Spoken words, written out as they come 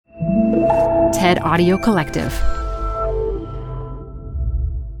TED Audio Collective.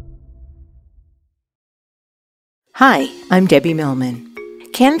 Hi, I'm Debbie Millman.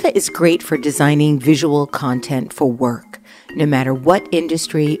 Canva is great for designing visual content for work, no matter what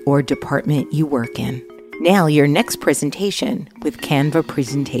industry or department you work in. Nail your next presentation with Canva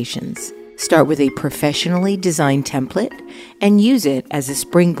Presentations. Start with a professionally designed template and use it as a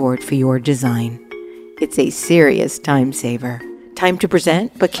springboard for your design. It's a serious time saver. Time to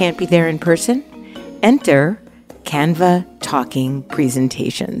present but can't be there in person? Enter Canva Talking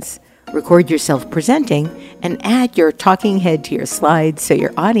Presentations. Record yourself presenting and add your talking head to your slides so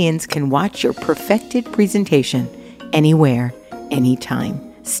your audience can watch your perfected presentation anywhere, anytime.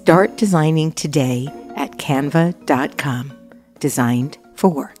 Start designing today at canva.com. Designed for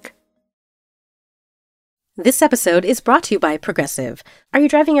work. This episode is brought to you by Progressive. Are you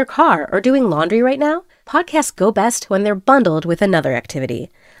driving your car or doing laundry right now? Podcasts go best when they're bundled with another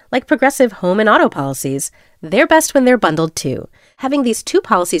activity. Like Progressive home and auto policies, they're best when they're bundled too. Having these two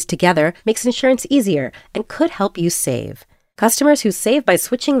policies together makes insurance easier and could help you save. Customers who save by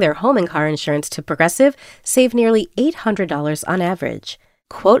switching their home and car insurance to Progressive save nearly $800 on average.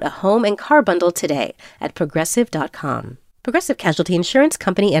 Quote a home and car bundle today at Progressive.com. Progressive Casualty Insurance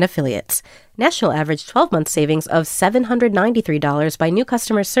Company and Affiliates. National average 12-month savings of $793 by new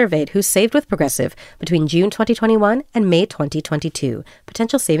customers surveyed who saved with Progressive between June 2021 and May 2022.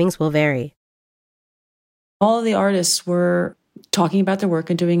 Potential savings will vary. All of the artists were talking about their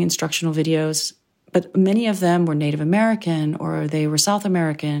work and doing instructional videos, but many of them were Native American, or they were South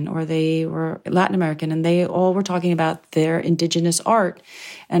American, or they were Latin American, and they all were talking about their indigenous art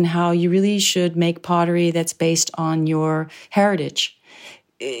and how you really should make pottery that's based on your heritage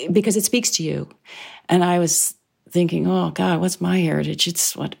because it speaks to you. And I was thinking, oh God, what's my heritage?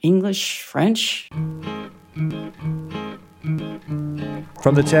 It's what, English, French?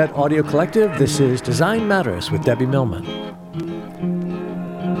 From the TED Audio Collective, this is Design Matters with Debbie Millman.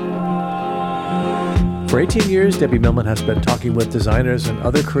 For 18 years, Debbie Millman has been talking with designers and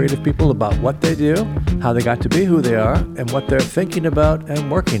other creative people about what they do, how they got to be who they are, and what they're thinking about and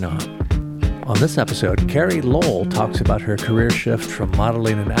working on. On this episode, Carey Lowell talks about her career shift from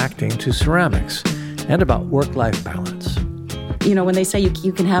modeling and acting to ceramics, and about work-life balance. You know, when they say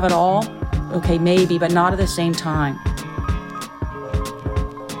you can have it all, okay, maybe, but not at the same time.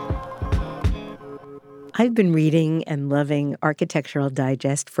 I've been reading and loving Architectural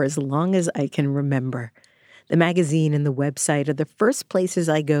Digest for as long as I can remember. The magazine and the website are the first places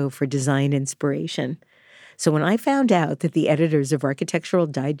I go for design inspiration. So when I found out that the editors of Architectural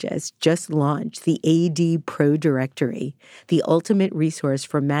Digest just launched the AD Pro Directory, the ultimate resource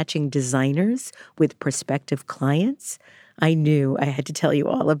for matching designers with prospective clients, I knew I had to tell you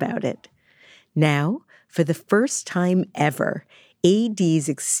all about it. Now, for the first time ever, AD's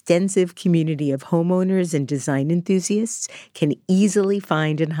extensive community of homeowners and design enthusiasts can easily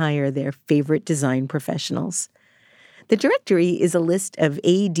find and hire their favorite design professionals. The directory is a list of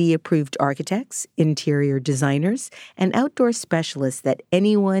AD-approved architects, interior designers, and outdoor specialists that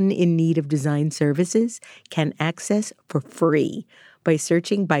anyone in need of design services can access for free by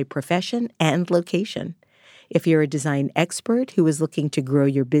searching by profession and location. If you're a design expert who is looking to grow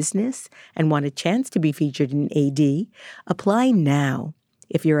your business and want a chance to be featured in AD, apply now.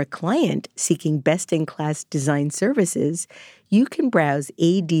 If you're a client seeking best-in-class design services, you can browse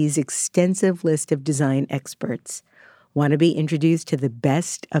AD's extensive list of design experts. Want to be introduced to the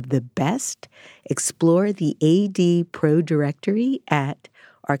best of the best? Explore the AD Pro Directory at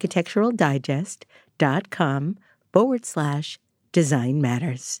architecturaldigest.com/Design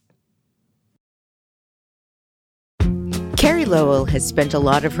Matters. Carey Lowell has spent a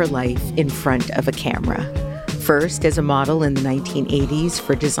lot of her life in front of a camera. First as a model in the 1980s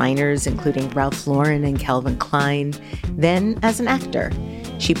for designers including Ralph Lauren and Calvin Klein, then as an actor.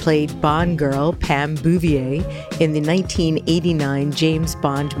 She played Bond girl Pam Bouvier in the 1989 James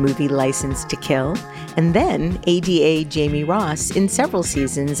Bond movie License to Kill, and then ADA Jamie Ross in several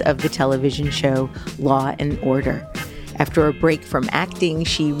seasons of the television show Law and Order. After a break from acting,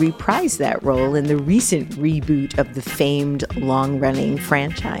 she reprised that role in the recent reboot of the famed long-running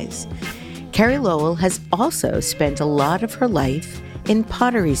franchise. Carey Lowell has also spent a lot of her life in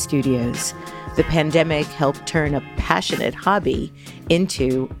pottery studios. The pandemic helped turn a passionate hobby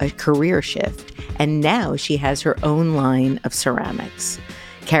into a career shift, and now she has her own line of ceramics.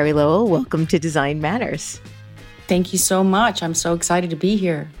 Carey Lowell, welcome to Design Matters. Thank you so much. I'm so excited to be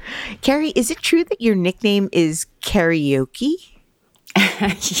here. Carey, is it true that your nickname is karaoke?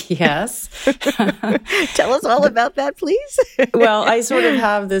 Yes. Tell us all about that, please. Well, I sort of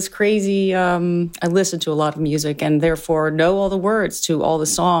have this crazy, I listen to a lot of music and therefore know all the words to all the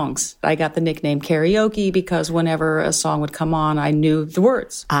songs. I got the nickname karaoke because whenever a song would come on, I knew the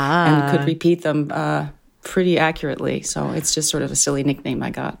words and could repeat them pretty accurately. So it's just sort of a silly nickname I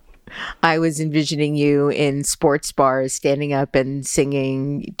got. I was envisioning you in sports bars standing up and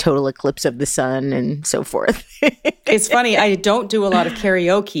singing Total Eclipse of the Sun and so forth. It's funny. I don't do a lot of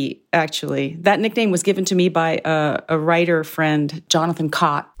karaoke, actually. That nickname was given to me by a writer friend, Jonathan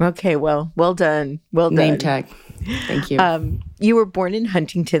Cott. Okay, well done. Well done. Name tag. Thank you. You were born in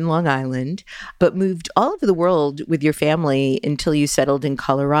Huntington, Long Island, but moved all over the world with your family until you settled in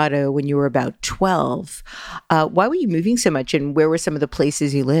Colorado when you were about 12. Why were you moving so much, and where were some of the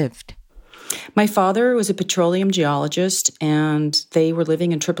places you lived? My father was a petroleum geologist, and they were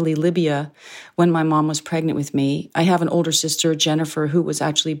living in Tripoli, Libya, when my mom was pregnant with me. I have an older sister, Jennifer, who was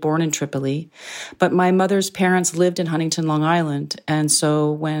actually born in Tripoli. But my mother's parents lived in Huntington, Long Island. And so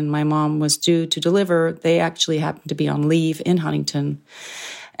when my mom was due to deliver, they actually happened to be on leave in Huntington.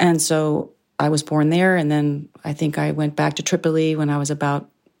 And so I was born there, and then I think I went back to Tripoli when I was about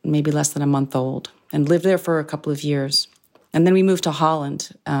maybe less than a month old and lived there for a couple of years. And then we moved to Holland,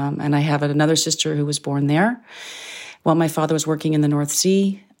 and I have another sister who was born there while my father was working in the North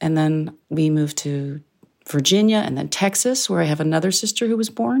Sea. And then we moved to Virginia and then Texas, where I have another sister who was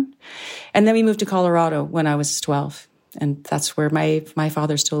born. And then we moved to Colorado when I was 12. And that's where my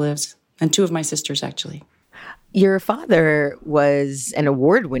father still lives, and two of my sisters, actually. Your father was an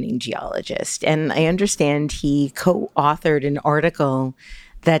award-winning geologist, and I understand he co-authored an article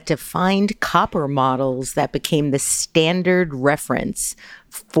that defined copper models that became the standard reference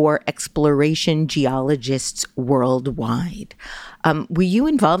for exploration geologists worldwide. Were you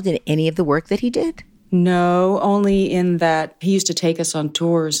involved in any of the work that he did? No, only in that he used to take us on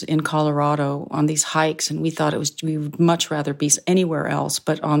tours in Colorado on these hikes, and we thought we would much rather be anywhere else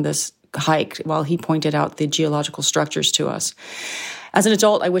but on this hike while he pointed out the geological structures to us. As an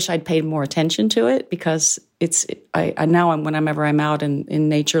adult, I wish I'd paid more attention to it because whenever I'm out in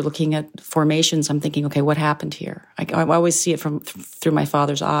nature looking at formations, I'm thinking, okay, what happened here? I always see it through my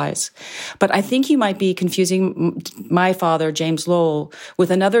father's eyes. But I think you might be confusing my father, James Lowell, with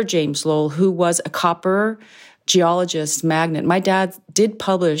another James Lowell who was a copper geologist magnate. My dad did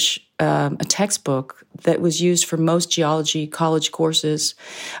publish a textbook that was used for most geology college courses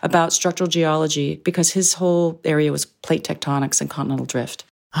about structural geology because his whole area was plate tectonics and continental drift.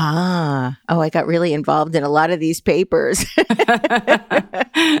 I got really involved in a lot of these papers.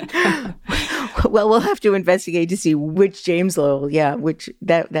 Well, we'll have to investigate to see which James Lowell. Yeah,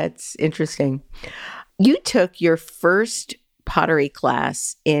 that's interesting. You took your first pottery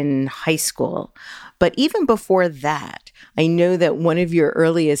class in high school. But even before that, I know that one of your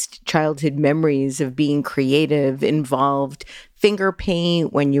earliest childhood memories of being creative involved finger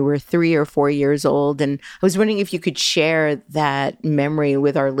paint when you were 3 or 4 years old. And I was wondering if you could share that memory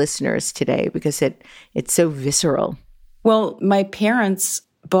with our listeners today, because it's so visceral. Well, my parents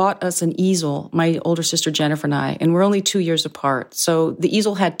bought us an easel, my older sister Jennifer and I, and we're only 2 years apart. So the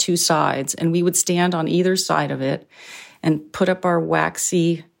easel had two sides, and we would stand on either side of it and put up our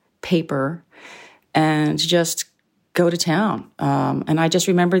waxy paper and just go to town. And I just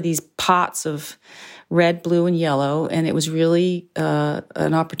remember these pots of red, blue, and yellow, and it was really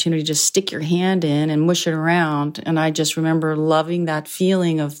an opportunity to stick your hand in and mush it around. And I just remember loving that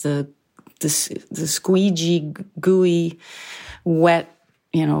feeling of the squeegee, gooey, wet,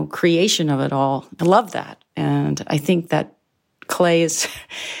 creation of it all. I love that. And I think that clay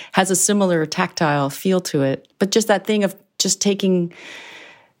has a similar tactile feel to it. But just that thing of just taking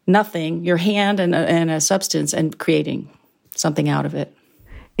nothing, your hand and a substance, and creating something out of it.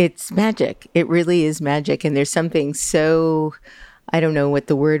 It's magic. It really is magic. And there's something so, I don't know what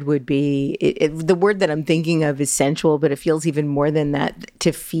the word would be. The word that I'm thinking of is sensual, but it feels even more than that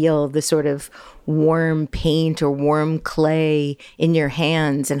to feel the sort of warm paint or warm clay in your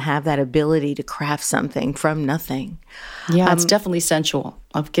hands and have that ability to craft something from nothing. Yeah, it's definitely sensual.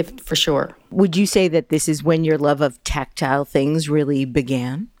 I'll give it for sure. Would you say that this is when your love of tactile things really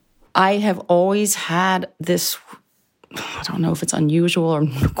began? I have always had this, I don't know if it's unusual or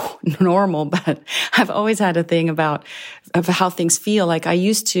normal, but I've always had a thing of how things feel. Like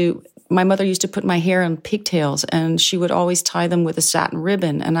my mother used to put my hair in pigtails, and she would always tie them with a satin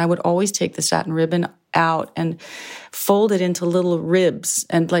ribbon. And I would always take the satin ribbon out and fold it into little ribs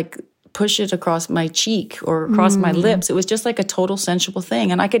and push it across my cheek or across my lips. It was just like a total sensual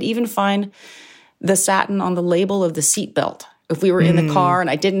thing. And I could even find the satin on the label of the seatbelt. If we were in the car and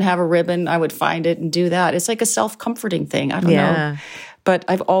I didn't have a ribbon, I would find it and do that. It's like a self-comforting thing. I don't know. But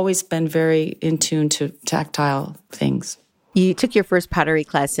I've always been very in tune to tactile things. You took your first pottery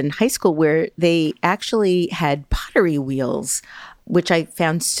class in high school where they actually had pottery wheels, which I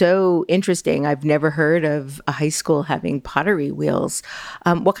found so interesting. I've never heard of a high school having pottery wheels.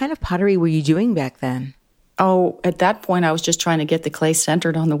 What kind of pottery were you doing back then? Oh, at that point, I was just trying to get the clay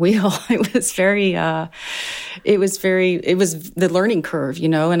centered on the wheel. It was the learning curve,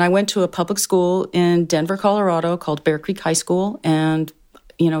 and I went to a public school in Denver, Colorado called Bear Creek High School. And,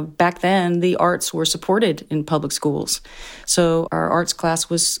 back then the arts were supported in public schools. So our arts class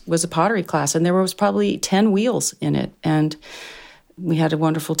was a pottery class, and there was probably 10 wheels in it. And we had a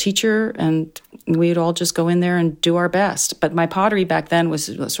wonderful teacher, and we'd all just go in there and do our best. But my pottery back then was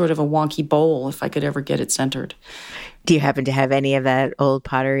sort of a wonky bowl, if I could ever get it centered. Do you happen to have any of those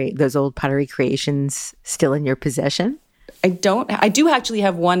old pottery creations still in your possession? I don't. I do actually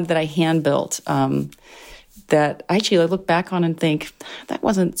have one that I hand built that actually I look back on and think that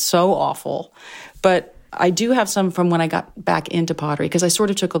wasn't so awful. But I do have some from when I got back into pottery, because I sort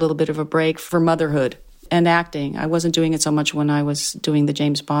of took a little bit of a break for motherhood and acting. I wasn't doing it so much when I was doing the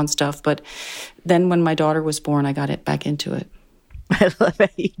James Bond stuff, but then when my daughter was born, I got it back into it. I love how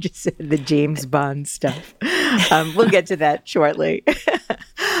you just said the James Bond stuff. We'll get to that shortly.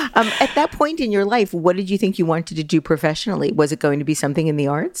 At that point in your life, what did you think you wanted to do professionally? Was it going to be something in the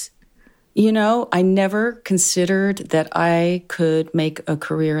arts? I never considered that I could make a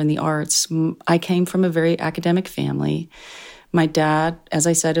career in the arts. I came from a very academic family. My dad, as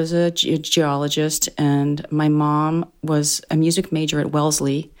I said, was a geologist, and my mom was a music major at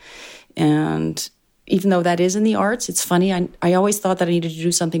Wellesley. And even though that is in the arts, it's funny, I always thought that I needed to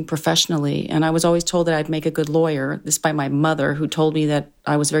do something professionally. And I was always told that I'd make a good lawyer, this by my mother, who told me that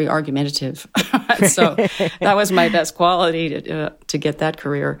I was very argumentative. So that was my best quality to get that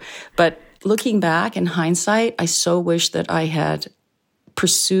career. But looking back in hindsight, I so wish that I had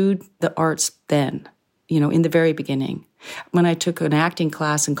pursued the arts then, in the very beginning. When I took an acting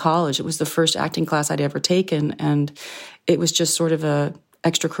class in college, it was the first acting class I'd ever taken, and it was just sort of a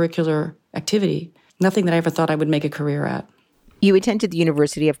extracurricular activity. Nothing that I ever thought I would make a career at. You attended the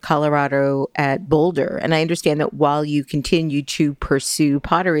University of Colorado at Boulder, and I understand that while you continued to pursue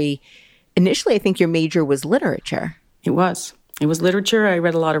pottery, initially I think your major was literature. It was. It was literature. I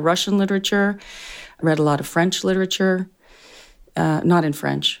read a lot of Russian literature. I read a lot of French literature. Not in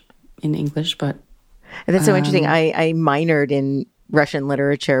French, in English, but... And that's so interesting. I minored in Russian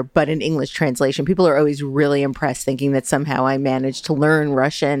literature, but in English translation. People are always really impressed, thinking that somehow I managed to learn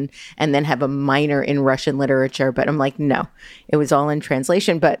Russian and then have a minor in Russian literature. But I'm like, no, it was all in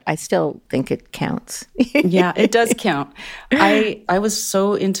translation, but I still think it counts. Yeah, it does count. I was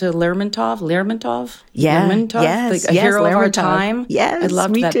so into Lermontov. Yeah, Lermontov, yes, like a hero of our Lermontov. time. Yes, I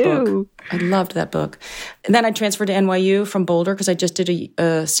loved me that too. book. I loved that book. And then I transferred to NYU from Boulder because I just did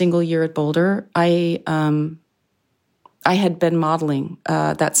a single year at Boulder. I had been modeling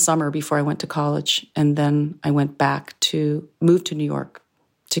that summer before I went to college, and then I went back to move to New York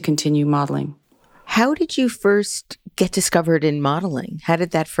to continue modeling. How did you first get discovered in modeling? How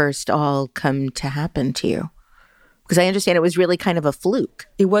did that first all come to happen to you? Because I understand it was really kind of a fluke.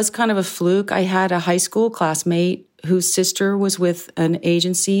 It was kind of a fluke. I had a high school classmate whose sister was with an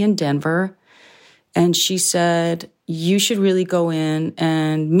agency in Denver, and she said, you should really go in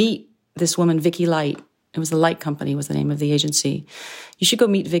and meet this woman, Vicki Light. It was the Light Company was the name of the agency. You should go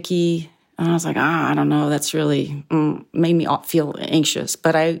meet Vicki. And I was like, I don't know. That's really made me feel anxious.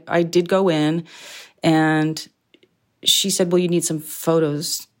 But I did go in, and she said, well, you need some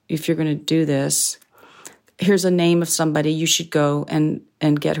photos if you're going to do this. Here's a name of somebody. You should go and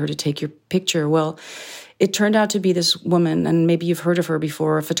get her to take your picture. Well, it turned out to be this woman, and maybe you've heard of her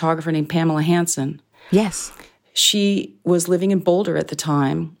before, a photographer named Pamela Hansen. Yes. She was living in Boulder at the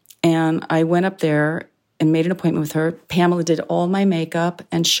time, and I went up there and made an appointment with her. Pamela did all my makeup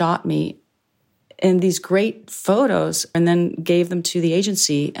and shot me in these great photos, and then gave them to the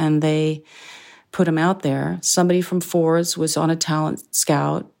agency, and they put them out there. Somebody from Ford's was on a talent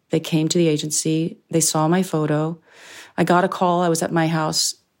scout. They came to the agency. They saw my photo. I got a call. I was at my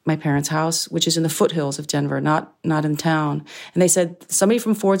house, my parents' house, which is in the foothills of Denver, not in town. And they said, somebody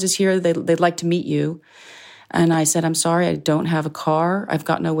from Ford's is here. They'd like to meet you. And I said, I'm sorry, I don't have a car. I've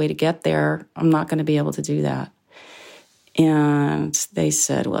got no way to get there. I'm not going to be able to do that. And they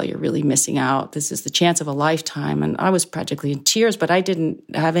said, well, you're really missing out. This is the chance of a lifetime. And I was practically in tears, but I didn't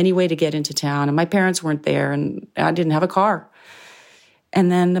have any way to get into town. And my parents weren't there, and I didn't have a car. And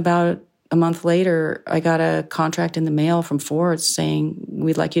then about a month later, I got a contract in the mail from Ford saying,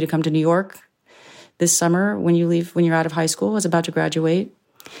 we'd like you to come to New York this summer when you're out of high school. I was about to graduate.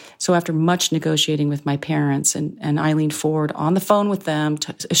 So after much negotiating with my parents, and I leaned forward on the phone with them,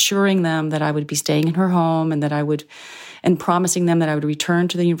 assuring them that I would be staying in her home and promising them that I would return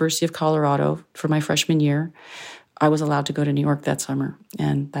to the University of Colorado for my freshman year, I was allowed to go to New York that summer.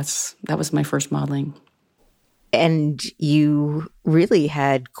 And that was my first modeling. And you really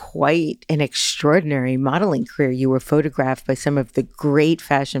had quite an extraordinary modeling career. You were photographed by some of the great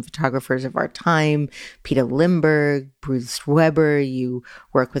fashion photographers of our time, Peter Lindbergh, Bruce Weber. You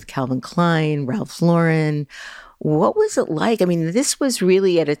worked with Calvin Klein, Ralph Lauren. What was it like? I mean, this was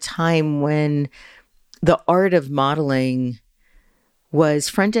really at a time when the art of modeling was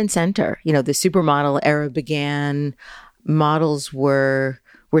front and center. You know, the supermodel era began. Models were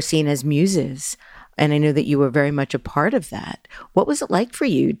seen as muses. And I know that you were very much a part of that. What was it like for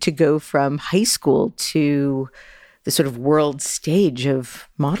you to go from high school to the sort of world stage of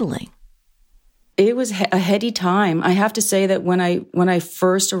modeling? It was a heady time. I have to say that when I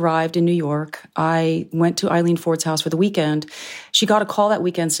first arrived in New York, I went to Eileen Ford's house for the weekend. She got a call that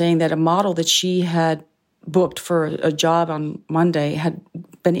weekend saying that a model that she had booked for a job on Monday had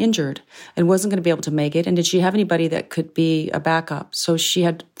been injured and wasn't going to be able to make it. And did she have anybody that could be a backup? So she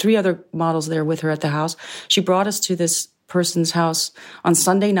had 3 other models there with her at the house. She brought us to this person's house on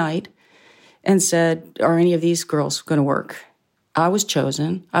Sunday night and said, are any of these girls going to work? I was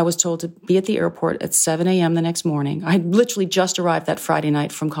chosen. I was told to be at the airport at 7 a.m. the next morning. I had literally just arrived that Friday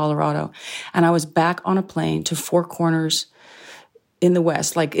night from Colorado. And I was back on a plane to Four Corners in the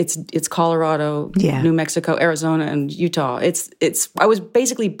West, like it's Colorado, New Mexico, Arizona, and Utah. I was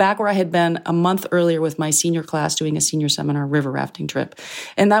basically back where I had been a month earlier with my senior class doing a senior seminar river rafting trip.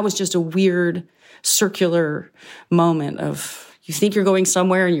 And that was just a weird circular moment of you think you're going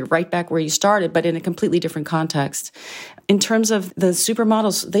somewhere and you're right back where you started, but in a completely different context. In terms of the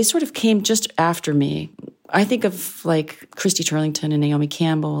supermodels, they sort of came just after me. I think of like Christy Turlington and Naomi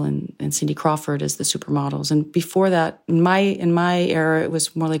Campbell and Cindy Crawford as the supermodels. And before that, in my era, it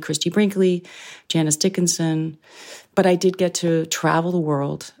was more like Christy Brinkley, Janice Dickinson. But I did get to travel the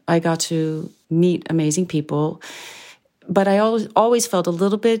world. I got to meet amazing people. But I always felt a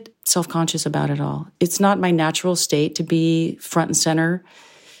little bit self-conscious about it all. It's not my natural state to be front and center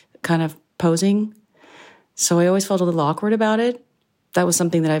kind of posing. So I always felt a little awkward about it. That was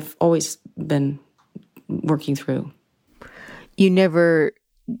something that I've always been working through. You never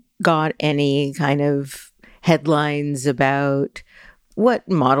got any kind of headlines about what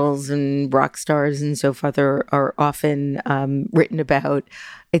models and rock stars and so forth are often written about.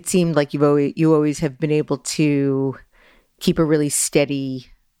 It seemed like you always have been able to keep a really steady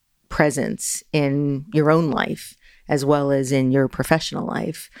presence in your own life as well as in your professional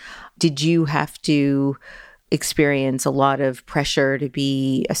life. Did you have to experience a lot of pressure to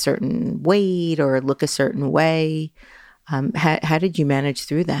be a certain weight or look a certain way? How did you manage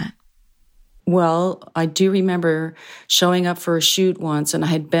through that? Well, I do remember showing up for a shoot once, and I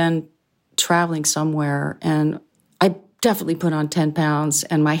had been traveling somewhere, and I definitely put on 10 pounds,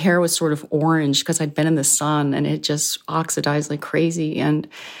 and my hair was sort of orange because I'd been in the sun, and it just oxidized like crazy. And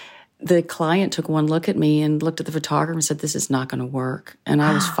the client took one look at me and looked at the photographer and said, this is not going to work. And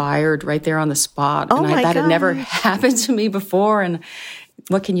I was fired right there on the spot. Oh, and that had never happened to me before. And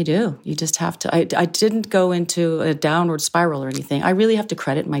what can you do? You just have to. I didn't go into a downward spiral or anything. I really have to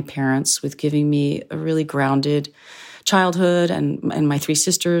credit my parents with giving me a really grounded childhood. And my 3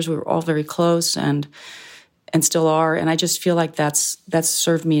 sisters, we were all very close and still are. And I just feel like that's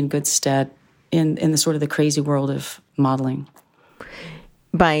served me in good stead in the sort of the crazy world of modeling.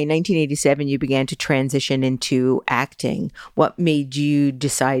 By 1987, you began to transition into acting. What made you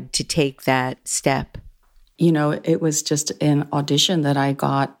decide to take that step? You know, it was just an audition that I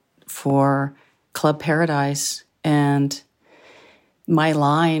got for Club Paradise. And my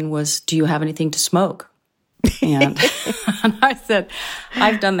line was, do you have anything to smoke? And, and I said,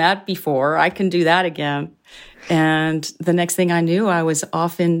 I've done that before. I can do that again. And the next thing I knew, I was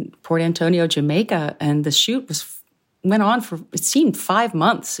off in Port Antonio, Jamaica, and the shoot went on for, it seemed 5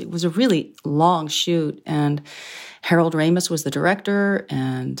 months. It was a really long shoot. And Harold Ramis was the director,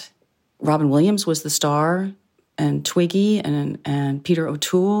 and Robin Williams was the star, and Twiggy and Peter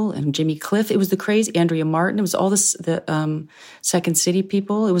O'Toole and Jimmy Cliff. It was the crazy, Andrea Martin. It was all the Second City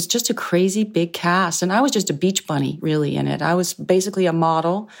people. It was just a crazy big cast. And I was just a beach bunny really in it. I was basically a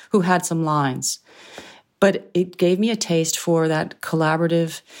model who had some lines. But it gave me a taste for that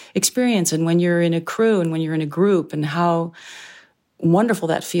collaborative experience. And when you're in a crew and when you're in a group, and how wonderful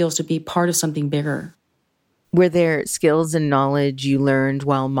that feels to be part of something bigger. Were there skills and knowledge you learned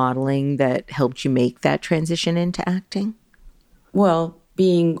while modeling that helped you make that transition into acting? Well,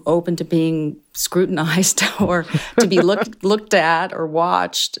 being open to being scrutinized or to be looked at or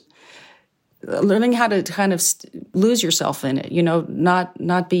watched. Learning how to kind of lose yourself in it,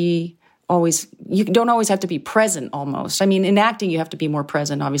 not be always, you don't always have to be present almost. I mean, in acting, you have to be more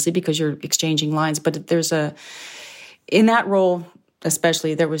present, obviously, because you're exchanging lines. But in that role,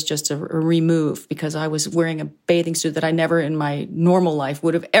 especially, there was just a remove because I was wearing a bathing suit that I never in my normal life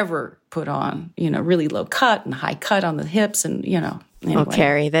would have ever put on, really low cut and high cut on the hips and, anyway. Oh,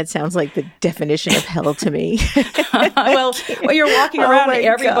 Carey, that sounds like the definition of hell to me. well, you're walking around and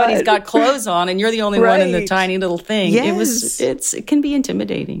everybody's got clothes on and you're the only one in the tiny little thing. Yes. It can be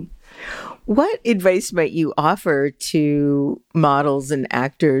intimidating. What advice might you offer to models and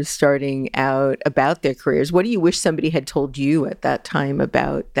actors starting out about their careers? What do you wish somebody had told you at that time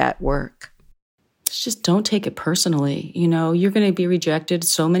about that work? Just don't take it personally. You're going to be rejected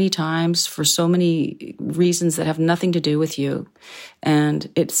so many times for so many reasons that have nothing to do with you. And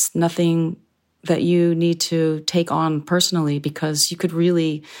it's nothing that you need to take on personally because you could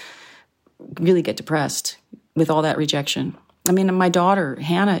really, really get depressed with all that rejection. I mean, my daughter,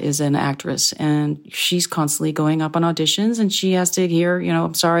 Hannah, is an actress, and she's constantly going up on auditions, and she has to hear,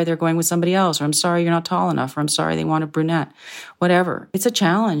 I'm sorry they're going with somebody else, or I'm sorry you're not tall enough, or I'm sorry they want a brunette, whatever. It's a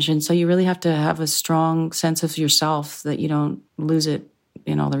challenge, and so you really have to have a strong sense of yourself that you don't lose it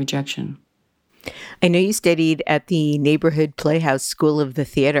in all the rejection. I know you studied at the Neighborhood Playhouse School of the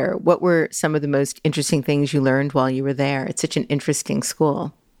Theater. What were some of the most interesting things you learned while you were there? It's such an interesting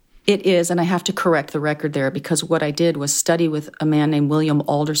school. It is, and I have to correct the record there because what I did was study with a man named William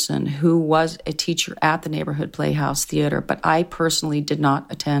Alderson, who was a teacher at the Neighborhood Playhouse Theater, but I personally did not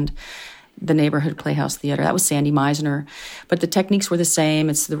attend the Neighborhood Playhouse Theater. That was Sandy Meisner. But the techniques were the same.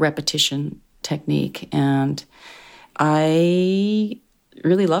 It's the repetition technique, and I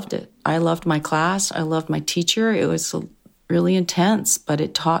really loved it. I loved my class. I loved my teacher. It was really intense, but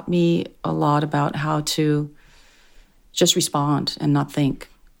it taught me a lot about how to just respond and not think.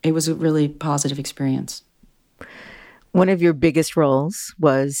 It was a really positive experience. One of your biggest roles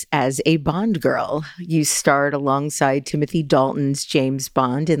was as a Bond girl. You starred alongside Timothy Dalton's James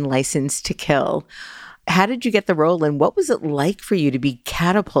Bond in License to Kill. How did you get the role, and what was it like for you to be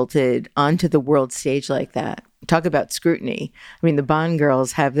catapulted onto the world stage like that? Talk about scrutiny. I mean, the Bond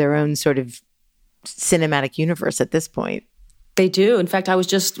girls have their own sort of cinematic universe at this point. They do. In fact, I was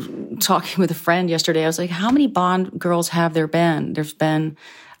just talking with a friend yesterday. I was like, how many Bond girls have there been? There's been,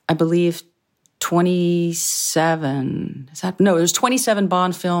 I believe, 27. There's 27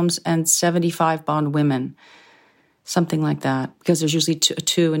 Bond films and 75 Bond women. Something like that. Because there's usually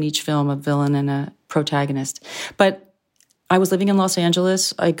two in each film, a villain and a protagonist. But I was living in Los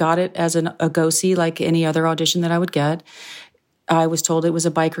Angeles. I got it as a go-see like any other audition that I would get. I was told it was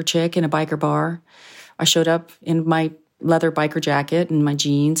a biker chick in a biker bar. I showed up in my leather biker jacket and my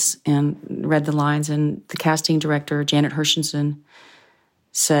jeans and read the lines, and the casting director, Janet Hershenson,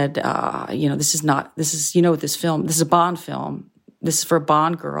 said, this is this film, this is a Bond film. This is for a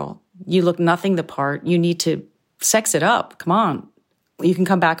Bond girl. You look nothing the part. You need to sex it up. Come on. You can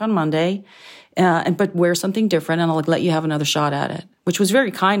come back on Monday, but wear something different, and I'll let you have another shot at it, which was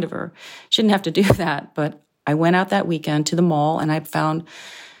very kind of her. She didn't have to do that, but I went out that weekend to the mall, and I found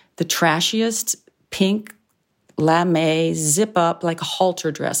the trashiest pink lame zip up, like a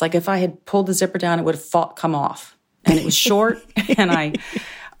halter dress. Like if I had pulled the zipper down, it would have come off. And it was short. And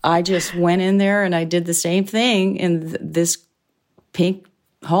I just went in there and I did the same thing in this pink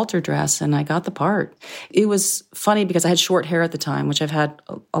halter dress, and I got the part. It was funny because I had short hair at the time, which I've had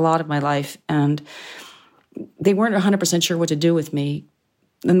a lot of my life, and they weren't 100% sure what to do with me,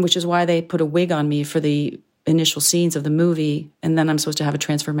 and which is why they put a wig on me for the initial scenes of the movie, and then I'm supposed to have a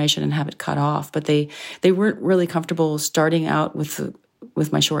transformation and have it cut off. But they weren't really comfortable starting out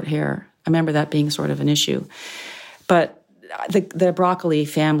with my short hair. I remember that being sort of an issue. But the Broccoli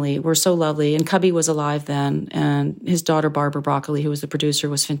family were so lovely, and Cubby was alive then, and his daughter Barbara Broccoli, who was the producer,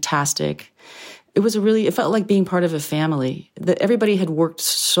 was fantastic. It felt like being part of a family. Everybody had worked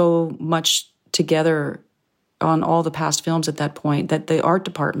so much together on all the past films at that point, that the art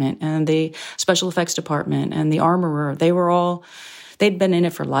department and the special effects department and the armorer, they'd been in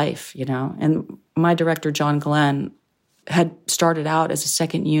it for life, And my director, John Glenn, had started out as a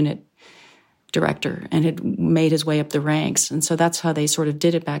second unit director and had made his way up the ranks. And so that's how they sort of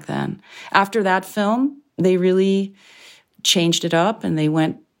did it back then. After that film, they really changed it up, and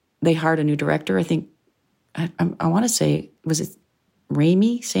they hired a new director. I think, I want to say, was it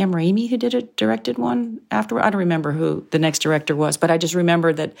Sam Raimi who directed one afterward? I don't remember who the next director was, but I just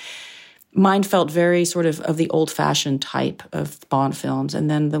remember that mine felt very sort of the old-fashioned type of Bond films, and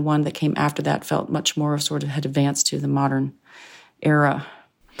then the one that came after that felt much more of sort of had advanced to the modern era.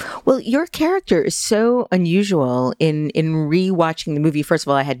 Well, your character is so unusual in rewatching the movie. First of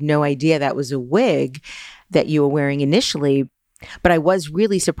all, I had no idea that was a wig that you were wearing initially, but I was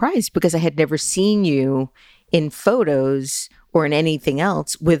really surprised because I had never seen you in photos or in anything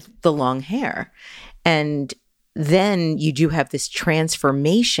else with the long hair. And then you do have this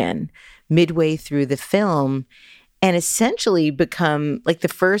transformation midway through the film and essentially become like the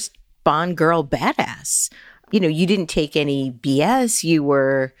first Bond girl badass. You know, you didn't take any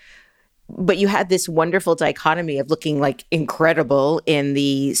BS. But you had this wonderful dichotomy of looking like incredible in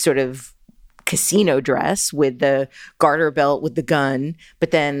the sort of casino dress with the garter belt with the gun,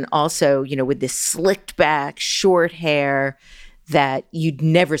 but then also, you know, with this slicked back, short hair that you'd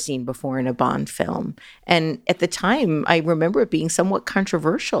never seen before in a Bond film. And at the time, I remember it being somewhat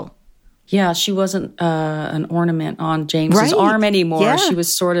controversial. Yeah, she wasn't an ornament on James's arm anymore. Yeah. She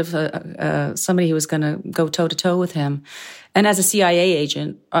was sort of somebody who was going to go toe-to-toe with him. And as a CIA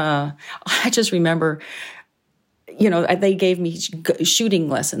agent, I just remember, you know, they gave me shooting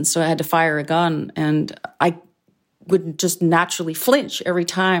lessons, so I had to fire a gun. And I would just naturally flinch every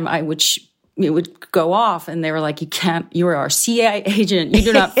time it would go off, and they were like, you are our CIA agent. You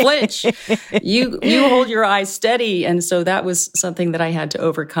do not flinch. You hold your eyes steady. And so that was something that I had to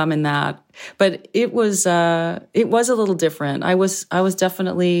overcome in that. But it was a little different. I was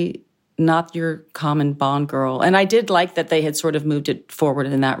definitely not your common Bond girl. And I did like that they had sort of moved it forward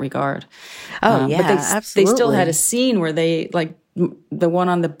in that regard. Oh, yeah, but absolutely. They still had a scene where they, like, the one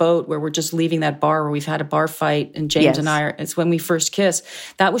on the boat where we're just leaving that bar where we've had a bar fight and James and I it's when we first kiss.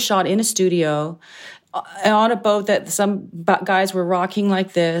 That was shot in a studio on a boat that some guys were rocking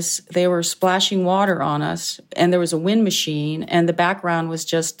like this. They were splashing water on us, and there was a wind machine, and the background was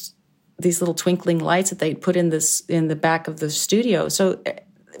just these little twinkling lights that they'd put in the back of the studio. So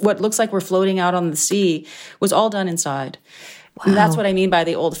what looks like we're floating out on the sea was all done inside. Wow. And that's what I mean by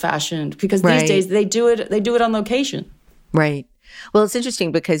the old fashioned, because these days they do it on location. Right. Well, it's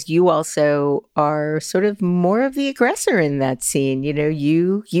interesting because you also are sort of more of the aggressor in that scene. You know,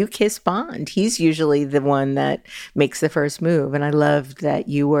 you kiss Bond. He's usually the one that makes the first move. And I loved that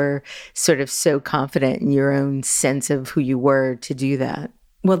you were sort of so confident in your own sense of who you were to do that.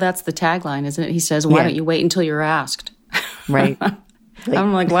 Well, that's the tagline, isn't it? He says, why don't you wait until you're asked? Right.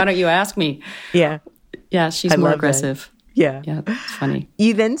 I'm like, why don't you ask me? Yeah. Yeah, she's more aggressive. That. Yeah. Yeah, it's funny.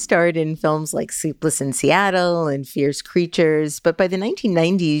 You then starred in films like Sleepless in Seattle and Fierce Creatures, but by the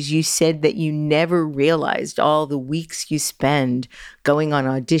 1990s, you said that you never realized all the weeks you spend going on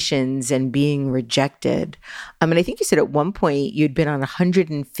auditions and being rejected. And I think you said at one point you'd been on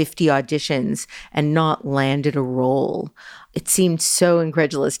 150 auditions and not landed a role. It seemed so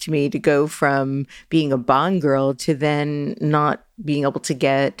incredulous to me to go from being a Bond girl to then not being able to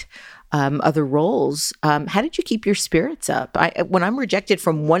get other roles. How did you keep your spirits up? When I'm rejected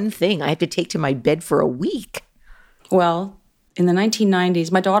from one thing, I have to take to my bed for a week. Well, in the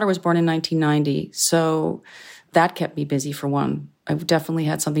 1990s, my daughter was born in 1990, so that kept me busy for one. I definitely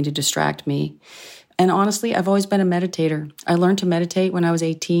had something to distract me. And honestly, I've always been a meditator. I learned to meditate when I was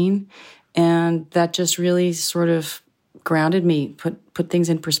 18, and that just really sort of grounded me, put things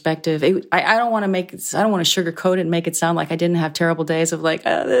in perspective. I don't want to sugarcoat it and make it sound like I didn't have terrible days of like,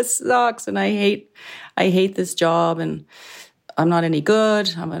 oh, this sucks and I hate this job and I'm not any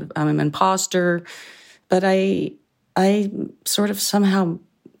good. I'm an imposter. But I sort of somehow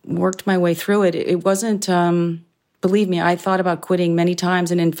worked my way through it. It wasn't, believe me, I thought about quitting many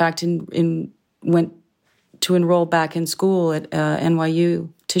times, and in fact, went to enroll back in school at NYU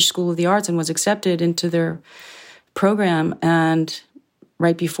Tisch School of the Arts and was accepted into their program. And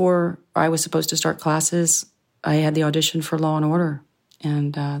right before I was supposed to start classes, I had the audition for Law and Order,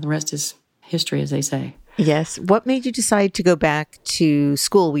 and the rest is history, as they say. Yes. What made you decide to go back to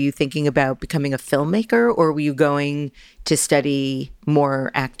school? Were you thinking about becoming a filmmaker, or were you going to study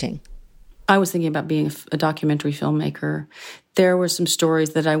more acting? I was thinking about being a documentary filmmaker. There were some stories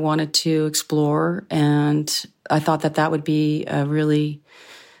that I wanted to explore, and I thought that would be a really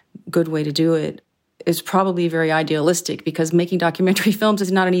good way to do it. It's probably very idealistic because making documentary films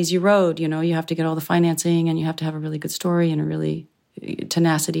is not an easy road. You know, you have to get all the financing and you have to have a really good story and a really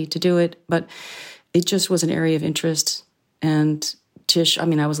tenacity to do it. But it just was an area of interest. And Tisch,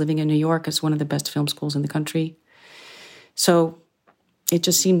 I was living in New York. It's one of the best film schools in the country. So it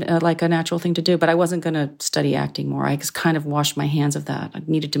just seemed like a natural thing to do. But I wasn't going to study acting more. I just kind of washed my hands of that. I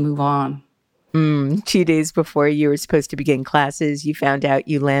needed to move on. 2 days before you were supposed to begin classes, you found out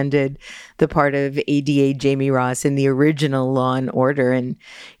you landed the part of ADA Jamie Ross in the original Law and Order. And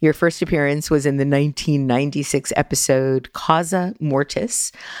your first appearance was in the 1996 episode Causa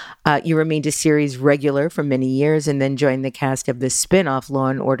Mortis. You remained a series regular for many years and then joined the cast of the spin-off Law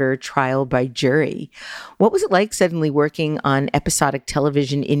and Order Trial by Jury. What was it like suddenly working on episodic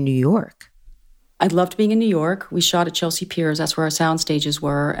television in New York? I loved being in New York. We shot at Chelsea Piers. That's where our sound stages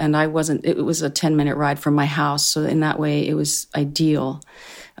were. And it was a 10-minute ride from my house. So in that way, it was ideal.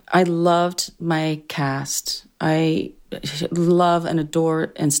 I loved my cast. I love and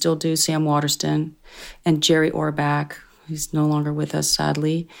adore and still do Sam Waterston and Jerry Orbach, who's no longer with us,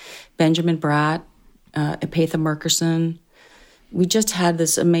 sadly, Benjamin Bratt, Epatha Murkerson. We just had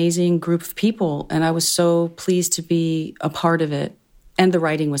this amazing group of people, and I was so pleased to be a part of it. And the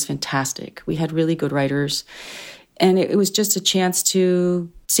writing was fantastic. We had really good writers. And it was just a chance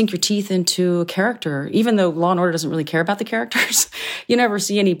to sink your teeth into a character. Even though Law & Order doesn't really care about the characters, you never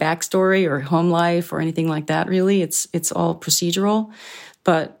see any backstory or home life or anything like that, really. It's all procedural.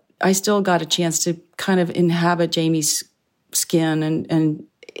 But I still got a chance to kind of inhabit Jamie's skin, and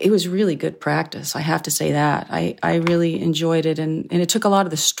it was really good practice. I have to say that. I really enjoyed it, and it took a lot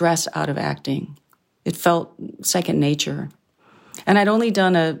of the stress out of acting. It felt second nature. And I'd only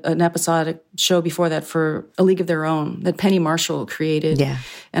done an episodic show before that for A League of Their Own that Penny Marshall created. Yeah.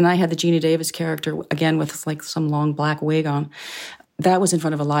 And I had the Gina Davis character, again, with like some long black wig on. That was in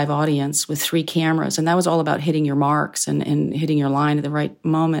front of a live audience with 3 cameras. And that was all about hitting your marks and hitting your line at the right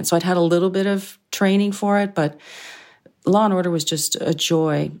moment. So I'd had a little bit of training for it, but Law & Order was just a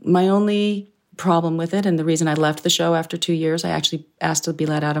joy. My only problem with it, and the reason I left the show after 2 years, I actually asked to be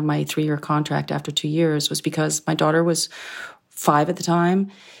let out of my 3-year contract after 2 years, was because my daughter was 5 at the time,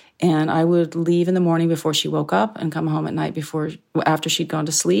 and I would leave in the morning before she woke up and come home at night after she'd gone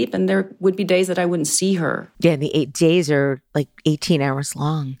to sleep, and there would be days that I wouldn't see her. Yeah, the 8 days are like 18 hours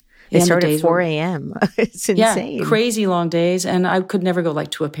long. They start at 4 a.m. It's insane. Yeah, crazy long days, and I could never go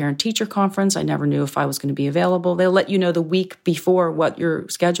to a parent-teacher conference. I never knew if I was going to be available. They'll let you know the week before what your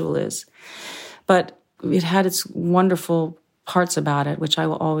schedule is. But it had its wonderful parts about it, which I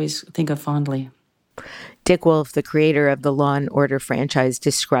will always think of fondly. Dick Wolf, the creator of the Law & Order franchise,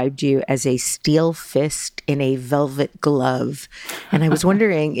 described you as a steel fist in a velvet glove. And I was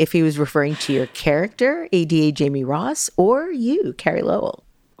wondering if he was referring to your character, ADA Jamie Ross, or you, Carey Lowell.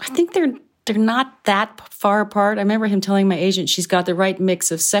 I think they're not that far apart. I remember him telling my agent she's got the right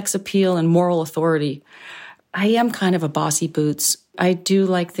mix of sex appeal and moral authority. I am kind of a bossy boots. I do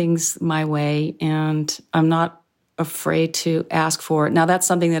like things my way, and I'm not afraid to ask for it. Now, that's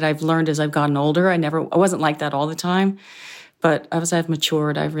something that I've learned as I've gotten older. I wasn't like that all the time, but as I've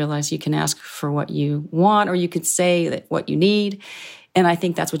matured, I've realized you can ask for what you want, or you could say what you need. And I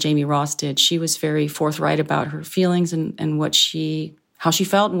think that's what Jamie Ross did. She was very forthright about her feelings and how she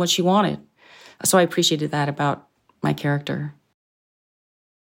felt and what she wanted. So I appreciated that about my character.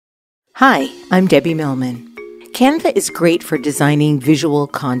 Hi, I'm Debbie Millman. Canva is great for designing visual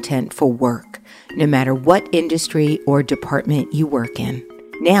content for work, no matter what industry or department you work in.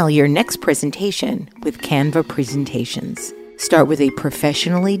 Nail your next presentation with Canva Presentations. Start with a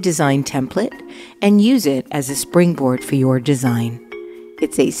professionally designed template and use it as a springboard for your design.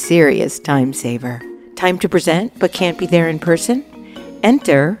 It's a serious time saver. Time to present but can't be there in person?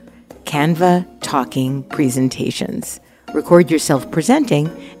 Enter Canva Talking Presentations. Record yourself presenting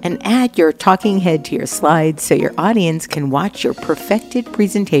and add your talking head to your slides so your audience can watch your perfected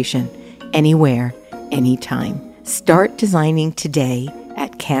presentation anywhere, anytime. Start designing today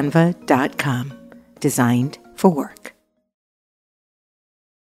at canva.com. Designed for work.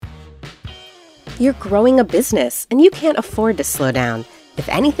 You're growing a business and you can't afford to slow down. If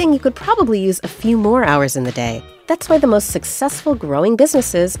anything, you could probably use a few more hours in the day. That's why the most successful growing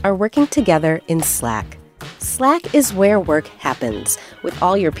businesses are working together in Slack. Slack is where work happens, with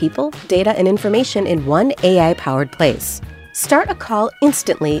all your people, data, and information in one AI-powered place. Start a call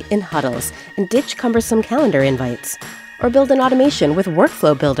instantly in huddles and ditch cumbersome calendar invites. Or build an automation with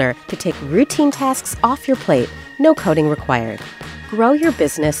Workflow Builder to take routine tasks off your plate, no coding required. Grow your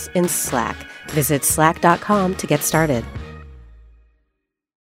business in Slack. Visit slack.com to get started.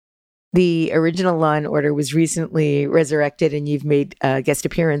 The original Law & Order was recently resurrected, and you've made a guest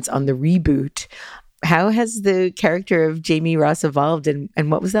appearance on the reboot. How has the character of Jamie Ross evolved, and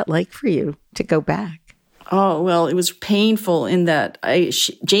what was that like for you to go back? Oh, well, it was painful in that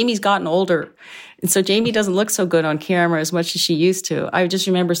Jamie's gotten older. And so Jamie doesn't look so good on camera as much as she used to. I just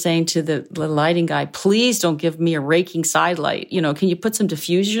remember saying to the lighting guy, please don't give me a raking side light. Can you put some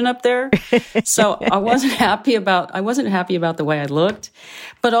diffusion up there? So I wasn't happy about the way I looked.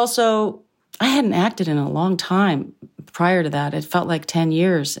 But also, I hadn't acted in a long time prior to that. It felt like 10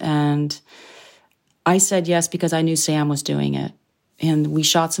 years. And I said yes because I knew Sam was doing it. And we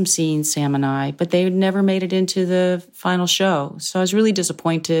shot some scenes, Sam and I, but they never made it into the final show. So I was really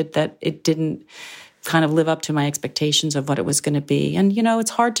disappointed that it didn't kind of live up to my expectations of what it was going to be. And,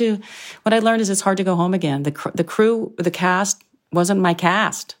 what I learned is it's hard to go home again. The crew, the cast wasn't my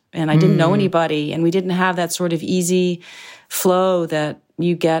cast, and I didn't know anybody, and we didn't have that sort of easy flow that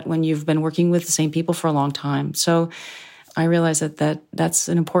you get when you've been working with the same people for a long time. So I realized that's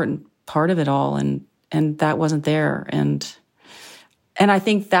an important part of it all, and that wasn't there. And I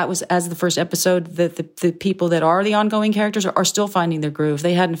think that was, as the first episode, that the people that are the ongoing characters are still finding their groove.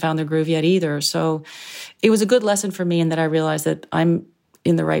 They hadn't found their groove yet either. So it was a good lesson for me, in that I realized that I'm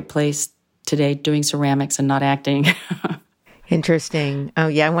in the right place today doing ceramics and not acting. Interesting. Oh,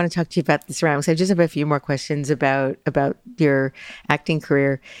 yeah. I want to talk to you about the ceramics. I just have a few more questions about your acting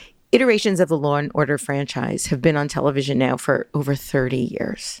career. Iterations of the Law and Order franchise have been on television now for over 30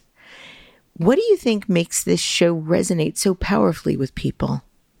 years. What do you think makes this show resonate so powerfully with people?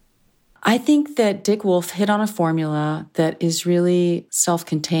 I think that Dick Wolf hit on a formula that is really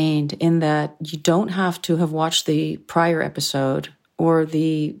self-contained, in that you don't have to have watched the prior episode or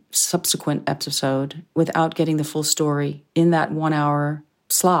the subsequent episode without getting the full story in that 1 hour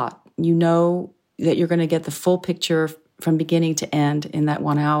slot. You know that you're going to get the full picture from beginning to end in that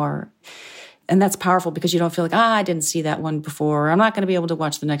 1 hour. And that's powerful, because you don't feel like, I didn't see that one before. I'm not going to be able to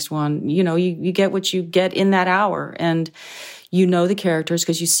watch the next one. You get what you get in that hour. And you know the characters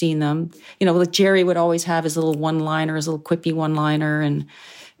because you've seen them. Like Jerry would always have his little one-liner, his little quippy one-liner.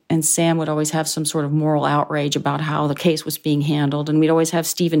 And Sam would always have some sort of moral outrage about how the case was being handled. And we'd always have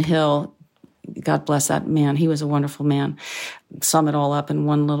Stephen Hill, God bless that man, he was a wonderful man, sum it all up in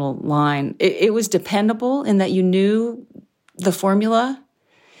one little line. It was dependable in that you knew the formula.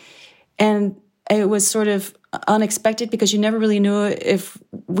 And it was sort of unexpected, because you never really knew if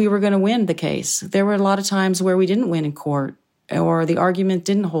we were going to win the case. There were a lot of times where we didn't win in court, or the argument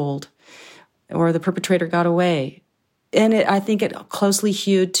didn't hold, or the perpetrator got away. And I think it closely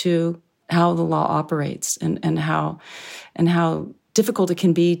hewed to how the law operates, and how difficult it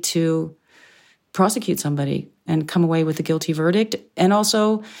can be to prosecute somebody and come away with a guilty verdict. And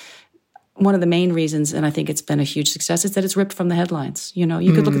also, one of the main reasons, and I think it's been a huge success, is that it's ripped from the headlines. You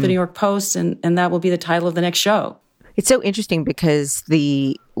could look at the New York Post, and that will be the title of the next show. It's so interesting, because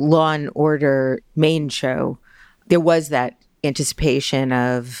the Law and Order main show, there was that anticipation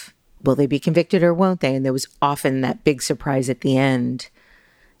of, will they be convicted or won't they? And there was often that big surprise at the end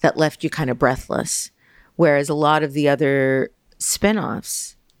that left you kind of breathless. Whereas a lot of the other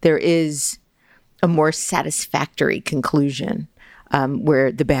spinoffs, there is a more satisfactory conclusion,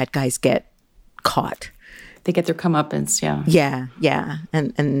 where the bad guys get caught. They get their comeuppance, yeah. Yeah.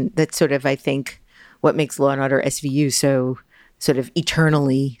 And that's sort of, I think, what makes Law and Order SVU so sort of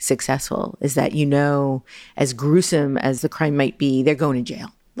eternally successful, is that, as gruesome as the crime might be, they're going to jail.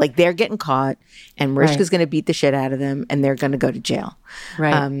 Like, they're getting caught, and Mariska's going to beat the shit out of them, and they're going to go to jail.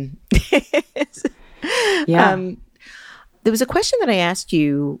 Right. There was a question that I asked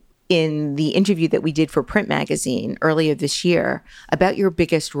you in the interview that we did for Print Magazine earlier this year about your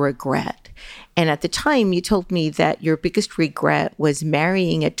biggest regret. And at the time, you told me that your biggest regret was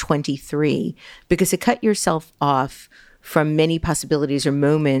marrying at 23, because it cut yourself off from many possibilities or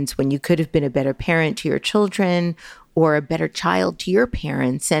moments when you could have been a better parent to your children, or a better child to your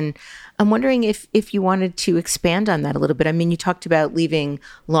parents. And I'm wondering if you wanted to expand on that a little bit. I mean, you talked about leaving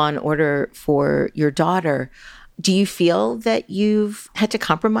Law and Order for your daughter. Do you feel that you've had to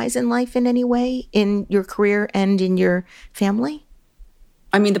compromise in life in any way, in your career and in your family?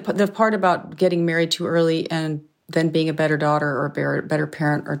 I mean, the part about getting married too early and then being a better daughter or a better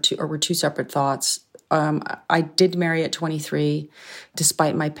parent were two separate thoughts. I did marry at 23,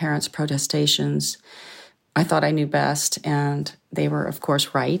 despite my parents' protestations. I thought I knew best, and they were, of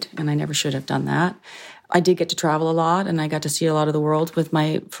course, right, and I never should have done that. I did get to travel a lot, and I got to see a lot of the world with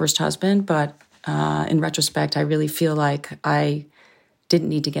my first husband, but in retrospect, I really feel like I didn't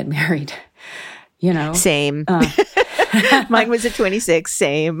need to get married, Same. Mine was at 26,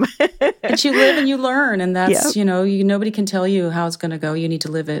 same. And you live and you learn, and that's, nobody can tell you how it's going to go. You need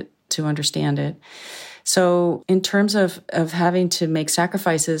to live it to understand it. So in terms of having to make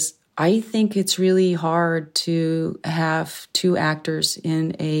sacrifices, I think it's really hard to have two actors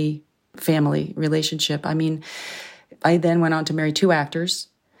in a family relationship. I mean, I then went on to marry two actors,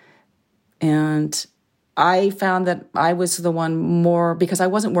 and I found that I was the one more, because I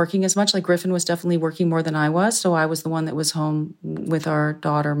wasn't working as much. Like Griffin was definitely working more than I was, so I was the one that was home with our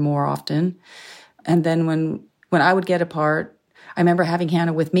daughter more often. And then when I would get a part, I remember having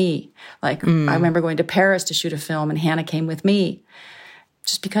Hannah with me. Like, I remember going to Paris to shoot a film, and Hannah came with me.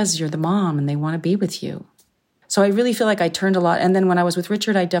 Just because you're the mom and they want to be with you. So I really feel like I turned a lot. And then when I was with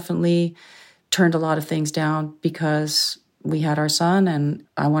Richard, I definitely turned a lot of things down because we had our son and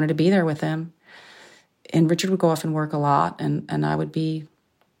I wanted to be there with him. And Richard would go off and work a lot, and I would be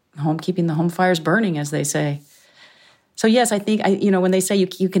home keeping the home fires burning, as they say. So yes, I think, when they say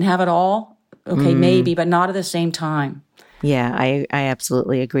you can have it all, okay, maybe, but not at the same time. Yeah, I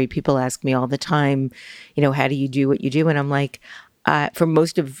absolutely agree. People ask me all the time, how do you do what you do? And I'm like, for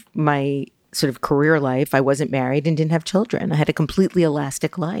most of my sort of career life, I wasn't married and didn't have children. I had a completely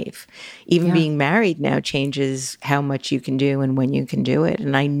elastic life. Even being married now changes how much you can do and when you can do it.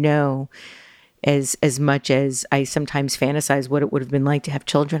 And I know as much as I sometimes fantasize what it would have been like to have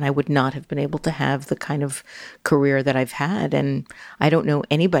children, I would not have been able to have the kind of career that I've had. And I don't know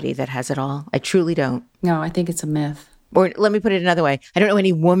anybody that has it all. I truly don't. No, I think it's a myth. Or let me put it another way. I don't know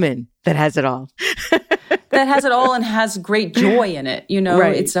any woman that has it all. That has it all and has great joy in it.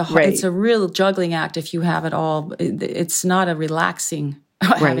 Right, it's a real juggling act if you have it all. It's not a relaxing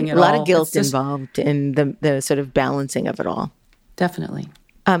having it all. A lot of guilt involved in the sort of balancing of it all. Definitely.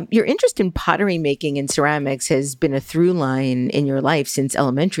 Your interest in pottery making and ceramics has been a through line in your life since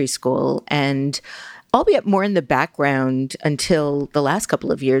elementary school, and albeit more in the background until the last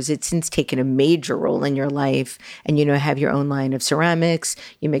couple of years, it's since taken a major role in your life. And have your own line of ceramics,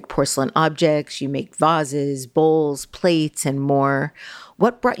 you make porcelain objects, you make vases, bowls, plates, and more.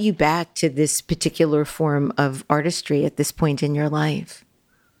 What brought you back to this particular form of artistry at this point in your life?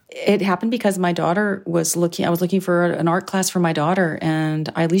 It happened because my daughter I was looking for an art class for my daughter, and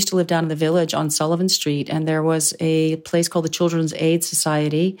I used to live down in the village on Sullivan Street, and there was a place called the Children's Aid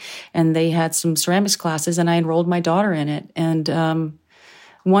Society, and they had some ceramics classes, and I enrolled my daughter in it. And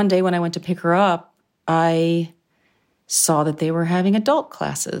one day when I went to pick her up, I saw that they were having adult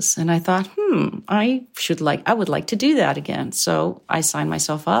classes, and I thought, I would like to do that again. So I signed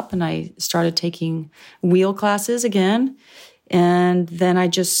myself up, and I started taking wheel classes again. And then I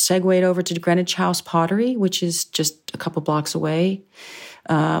just segued over to Greenwich House Pottery, which is just a couple blocks away,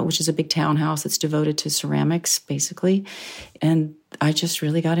 which is a big townhouse that's devoted to ceramics, basically. And I just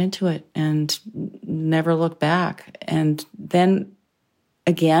really got into it and never looked back. And then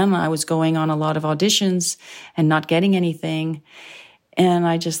again, I was going on a lot of auditions and not getting anything. And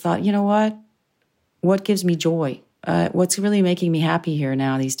I just thought, you know what? What gives me joy? What's really making me happy here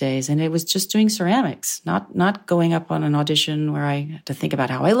now these days? And it was just doing ceramics, not going up on an audition where I had to think about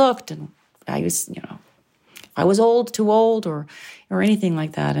how I looked and I was, I was too old or anything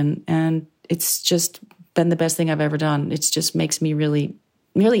like that. And it's just been the best thing I've ever done. It just makes me really,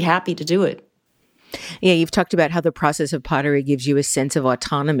 really happy to do it. Yeah, you've talked about how the process of pottery gives you a sense of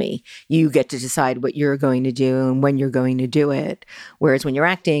autonomy. You get to decide what you're going to do and when you're going to do it. Whereas when you're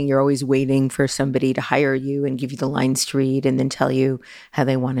acting, you're always waiting for somebody to hire you and give you the lines to read and then tell you how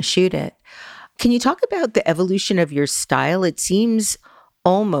they want to shoot it. Can you talk about the evolution of your style? It seems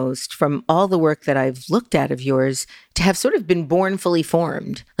almost, from all the work that I've looked at of yours, to have sort of been born fully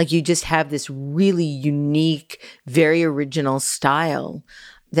formed. Like you just have this really unique, very original style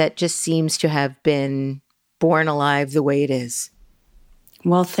that just seems to have been born alive the way it is.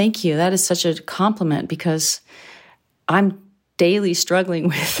 Well, thank you. That is such a compliment because I'm daily struggling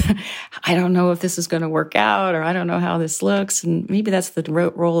with, I don't know if this is going to work out or I don't know how this looks. And maybe that's the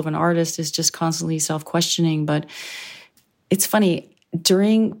role of an artist, is just constantly self-questioning. But it's funny,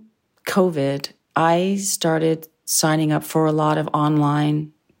 during COVID, I started signing up for a lot of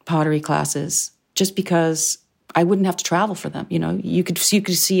online pottery classes just because I wouldn't have to travel for them. You could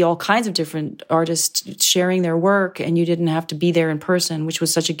see all kinds of different artists sharing their work, and you didn't have to be there in person, which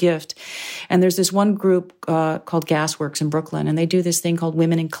was such a gift. And there's this one group called Gasworks in Brooklyn, and they do this thing called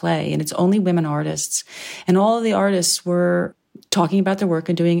Women in Clay, and it's only women artists. And all of the artists were talking about their work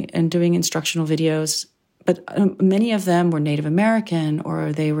and doing instructional videos. But many of them were Native American,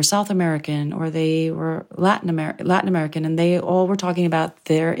 or they were South American, or they were Latin American, and they all were talking about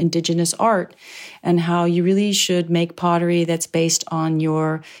their indigenous art and how you really should make pottery that's based on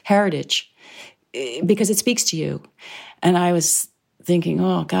your heritage because it speaks to you. And I was thinking,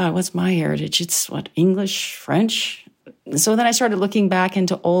 oh God, what's my heritage? It's English, French? So then I started looking back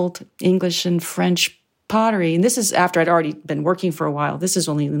into old English and French pottery. And this is after I'd already been working for a while. This is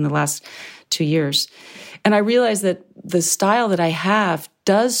only in the last 2 years. And I realized that the style that I have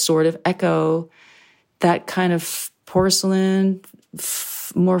does sort of echo that kind of porcelain,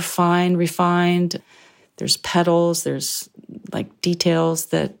 more fine, refined. There's petals, there's like details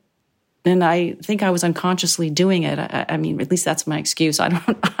that, and I think I was unconsciously doing it. I mean, at least that's my excuse.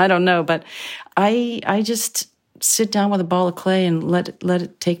 I don't know, but I just sit down with a ball of clay and let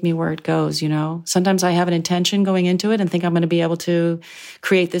it take me where it goes, Sometimes I have an intention going into it and think I'm going to be able to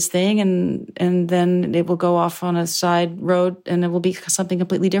create this thing, and then it will go off on a side road and it will be something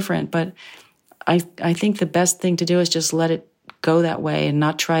completely different. But I think the best thing to do is just let it go that way and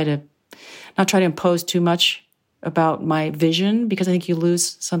not try to impose too much about my vision, because I think you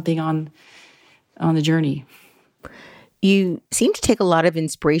lose something on the journey. You seem to take a lot of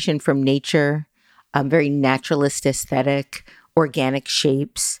inspiration from nature, very naturalist aesthetic, organic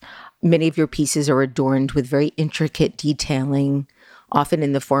shapes. Many of your pieces are adorned with very intricate detailing, often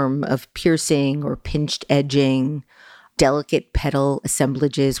in the form of piercing or pinched edging, delicate petal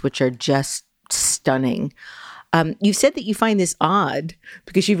assemblages, which are just stunning. You said that you find this odd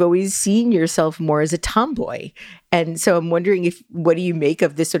because you've always seen yourself more as a tomboy. And so I'm wondering what do you make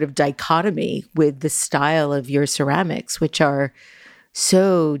of this sort of dichotomy with the style of your ceramics, which are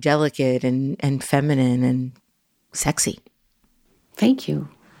so delicate and feminine and sexy? Thank you.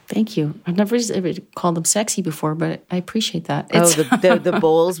 I've never called them sexy before, but I appreciate that. The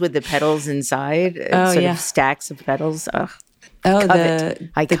bowls with the petals inside, of stacks of petals. Ugh. Oh,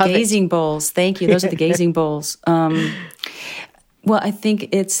 the gazing bowls. Thank you. Those are the gazing bowls. Well, I think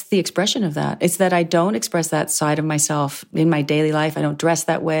it's the expression of that. It's that I don't express that side of myself in my daily life. I don't dress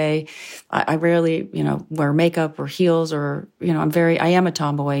that way. I rarely, wear makeup or heels or, I am a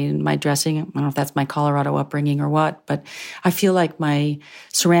tomboy in my dressing. I don't know if that's my Colorado upbringing or what, but I feel like my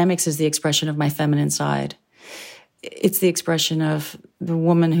ceramics is the expression of my feminine side. It's the expression of the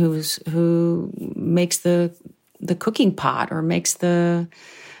woman who makes the cooking pot or makes the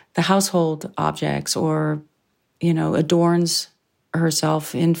household objects or, adorns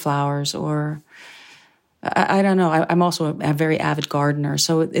herself in flowers or I don't know. I'm also a very avid gardener.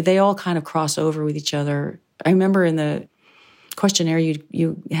 So they all kind of cross over with each other. I remember in the questionnaire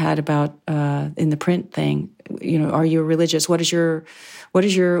you had about in the print thing, are you religious? Is there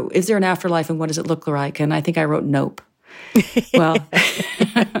an afterlife and what does it look like? And I think I wrote nope. Well,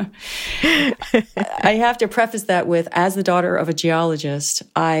 I have to preface that with, as the daughter of a geologist,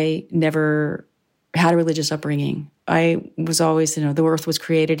 I never had a religious upbringing. I was always, the earth was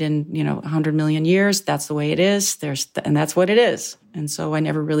created in, 100 million years. That's the way it is. And that's what it is. And so I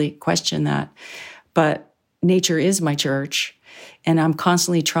never really questioned that. But nature is my church, and I'm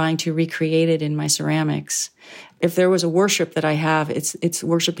constantly trying to recreate it in my ceramics. If there was a worship that I have, it's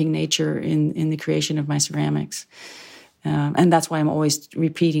worshiping nature in the creation of my ceramics. And that's why I'm always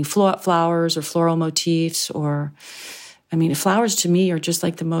repeating flowers or floral motifs flowers to me are just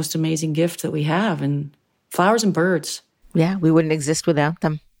like the most amazing gift that we have, and flowers and birds. Yeah, we wouldn't exist without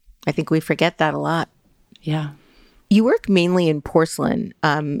them. I think we forget that a lot. Yeah. You work mainly in porcelain,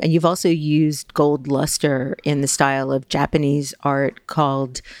 and you've also used gold luster in the style of Japanese art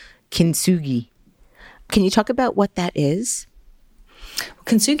called kintsugi. Can you talk about what that is?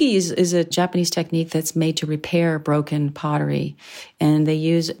 Kintsugi is a Japanese technique that's made to repair broken pottery. And they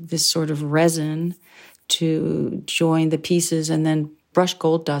use this sort of resin to join the pieces and then brush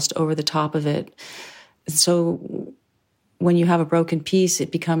gold dust over the top of it. So when you have a broken piece,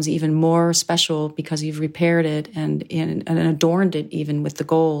 it becomes even more special because you've repaired it and adorned it even with the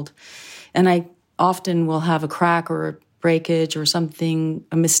gold. And I often will have a crack or a breakage or something,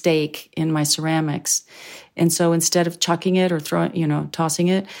 a mistake in my ceramics. And so instead of chucking it or tossing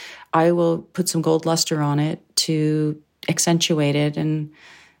it, I will put some gold luster on it to accentuate it and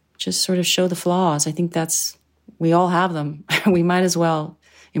just sort of show the flaws. I think we all have them. We might as well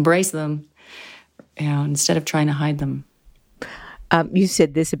embrace them, instead of trying to hide them. You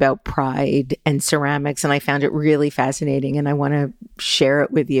said this about pride and ceramics, and I found it really fascinating, and I want to share it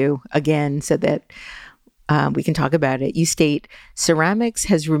with you again so that we can talk about it. You state, ceramics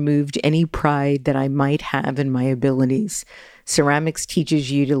has removed any pride that I might have in my abilities. Ceramics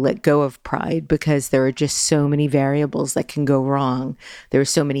teaches you to let go of pride because there are just so many variables that can go wrong. There are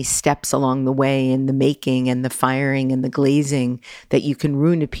so many steps along the way in the making and the firing and the glazing that you can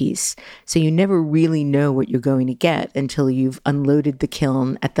ruin a piece. So you never really know what you're going to get until you've unloaded the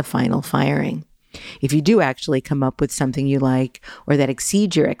kiln at the final firing. If you do actually come up with something you like or that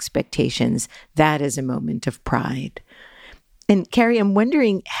exceeds your expectations, that is a moment of pride. And Carey, I'm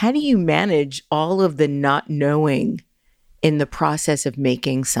wondering, how do you manage all of the not knowing in the process of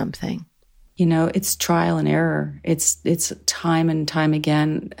making something? It's trial and error. It's time and time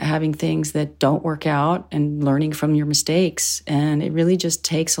again having things that don't work out and learning from your mistakes. And it really just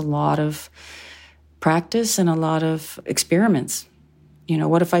takes a lot of practice and a lot of experiments.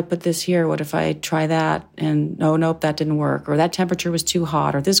 What if I put this here? What if I try that? And nope, that didn't work. Or that temperature was too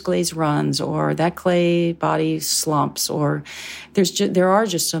hot. Or this glaze runs. Or that clay body slumps. Or there are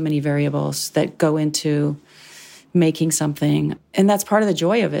just so many variables that go into making something. And that's part of the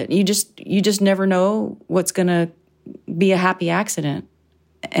joy of it. You just never know what's going to be a happy accident.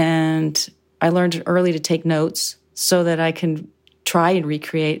 And I learned early to take notes so that I can try and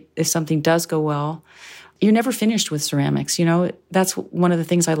recreate if something does go well. You're never finished with ceramics. That's one of the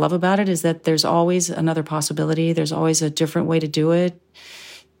things I love about it, is that there's always another possibility. There's always a different way to do it.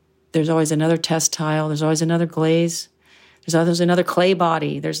 There's always another test tile. There's always another glaze. There's another clay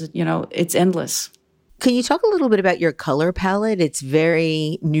body. It's endless. Can you talk a little bit about your color palette? It's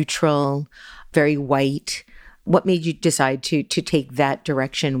very neutral, very white. What made you decide to take that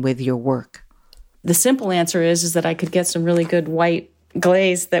direction with your work? The simple answer is that I could get some really good white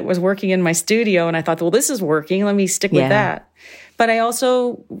glaze that was working in my studio. And I thought, well, this is working. Let me stick with that. But I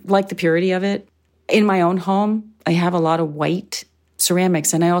also like the purity of it. In my own home, I have a lot of white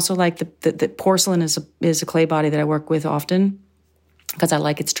ceramics. And I also like the porcelain is a clay body that I work with often because I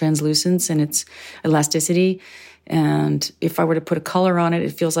like its translucence and its elasticity. And if I were to put a color on it,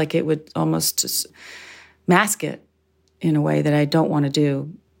 it feels like it would almost mask it in a way that I don't want to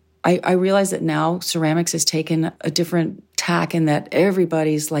do. I realize that now ceramics has taken a different tack in that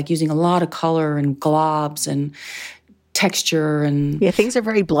everybody's like using a lot of color and globs and texture. And yeah, things are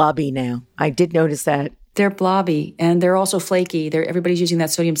very blobby now. I did notice that. They're blobby and they're also flaky. Everybody's using that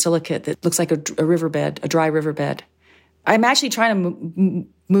sodium silicate that looks like a riverbed, a dry riverbed. I'm actually trying to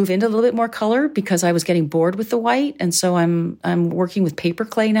move into a little bit more color because I was getting bored with the white. And so I'm working with paper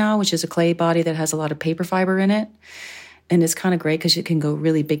clay now, which is a clay body that has a lot of paper fiber in it. And it's kind of great because it can go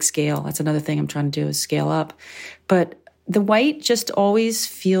really big scale. That's another thing I'm trying to do is scale up. But the white just always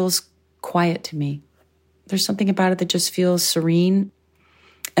feels quiet to me. There's something about it that just feels serene.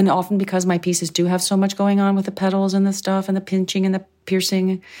 And often because my pieces do have so much going on with the petals and the stuff and the pinching and the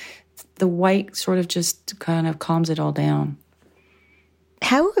piercing, the white sort of just kind of calms it all down.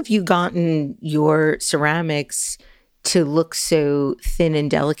 How have you gotten your ceramics to look so thin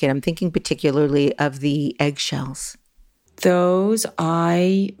and delicate? I'm thinking particularly of the eggshells. Those,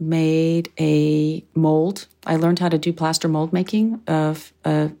 I made a mold. I learned how to do plaster mold making of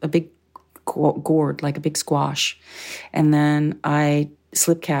a big gourd, like a big squash. And then I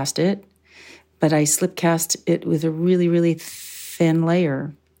slip cast it, but I slip cast it with a really, really thin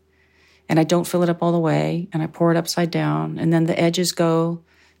layer. And I don't fill it up all the way, and I pour it upside down, and then the edges go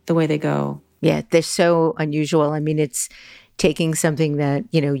the way they go. Yeah, they're so unusual. I mean, it's taking something that,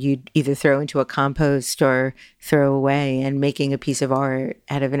 you'd either throw into a compost or throw away and making a piece of art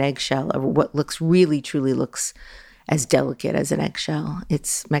out of an eggshell, or what truly looks as delicate as an eggshell.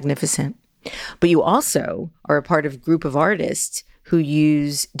 It's magnificent. But you also are a part of a group of artists who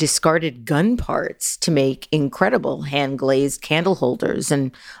use discarded gun parts to make incredible hand-glazed candle holders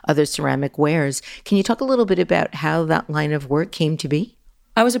and other ceramic wares. Can you talk a little bit about how that line of work came to be?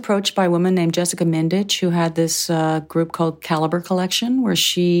 I was approached by a woman named Jessica Mindich, who had this group called Caliber Collection, where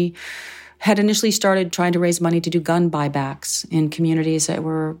she had initially started trying to raise money to do gun buybacks in communities that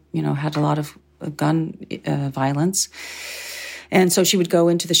were, had a lot of gun violence. And so she would go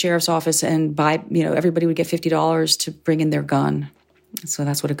into the sheriff's office and buy, everybody would get $50 to bring in their gun. So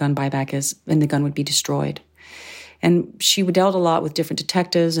that's what a gun buyback is, and the gun would be destroyed. And she dealt a lot with different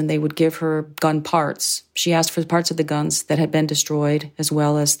detectives, and they would give her gun parts. She asked for parts of the guns that had been destroyed, as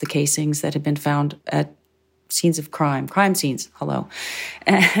well as the casings that had been found at scenes of crime scenes, hello.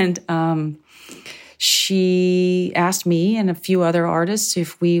 And she asked me and a few other artists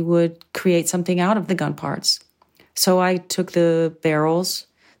if we would create something out of the gun parts. So I took the barrels,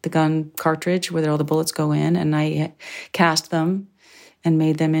 the gun cartridge where all the bullets go in, and I cast them and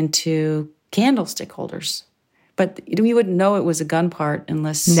made them into candlestick holders. But we wouldn't know it was a gun part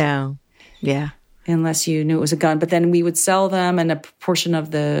unless you knew it was a gun. But then we would sell them, and a portion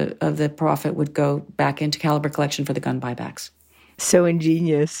of the profit would go back into Caliber Collection for the gun buybacks. So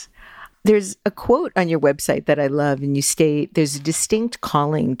ingenious. There's a quote on your website that I love, and you state, there's a distinct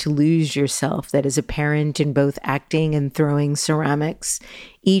calling to lose yourself that is apparent in both acting and throwing ceramics.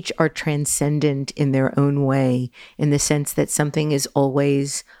 Each are transcendent in their own way, in the sense that something is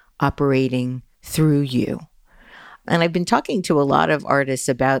always operating through you. And I've been talking to a lot of artists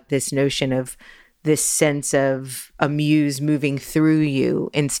about this notion of this sense of a muse moving through you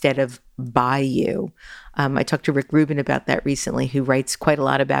instead of by you. I talked to Rick Rubin about that recently, who writes quite a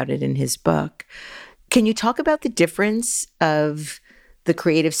lot about it in his book. Can you talk about the difference of the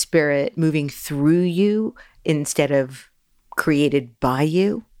creative spirit moving through you instead of created by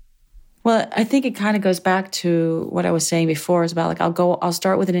you? Well, I think it kind of goes back to what I was saying before, is about I'll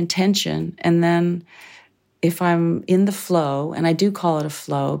start with an intention, and then if I'm in the flow, and I do call it a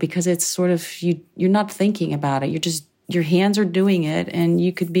flow because it's sort of, you're not thinking about it. Your hands are doing it, and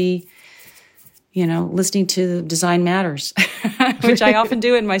you could be listening to Design Matters, which I often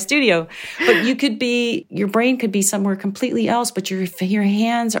do in my studio. But your brain could be somewhere completely else, but your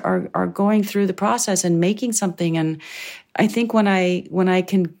hands are going through the process and making something. And I think when I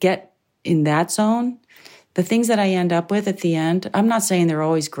can get in that zone, the things that I end up with at the end, I'm not saying they're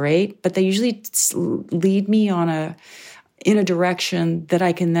always great, but they usually lead me in a direction that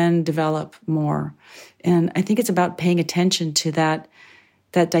I can then develop more. And I think it's about paying attention to that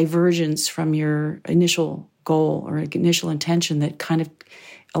divergence from your initial goal or initial intention that kind of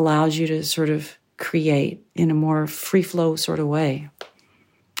allows you to sort of create in a more free flow sort of way.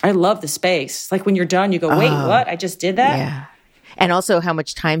 I love the space. Like when you're done, you go, wait, what? I just did that? Yeah. And also how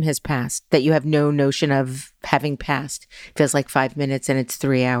much time has passed that you have no notion of having passed. It feels like 5 minutes and it's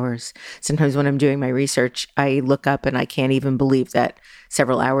 3 hours. Sometimes when I'm doing my research, I look up and I can't even believe that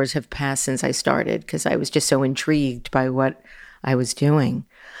several hours have passed since I started because I was just so intrigued by what I was doing.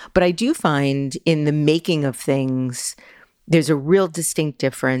 But I do find in the making of things, there's a real distinct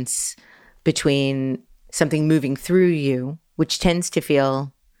difference between something moving through you, which tends to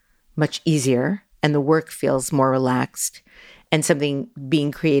feel much easier and the work feels more relaxed, and something being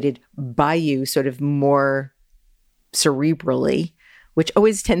created by you sort of more cerebrally, which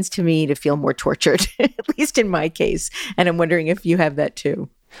always tends to me to feel more tortured, at least in my case. And I'm wondering if you have that too.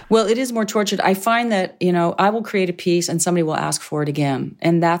 Well, it is more tortured. I find that, I will create a piece and somebody will ask for it again.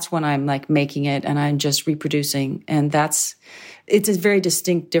 And that's when I'm like making it and I'm just reproducing. And it's a very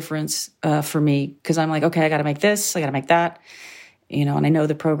distinct difference for me because I'm like, okay, I got to make this, I got to make that, and I know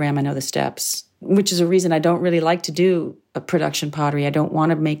the program, I know the steps, which is a reason I don't really like to do a production pottery. I don't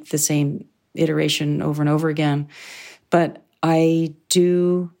want to make the same iteration over and over again. But I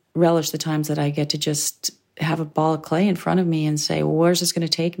do relish the times that I get to just have a ball of clay in front of me and say, well, where's this going to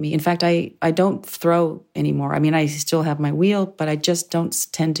take me? In fact, I don't throw anymore. I mean, I still have my wheel, but I just don't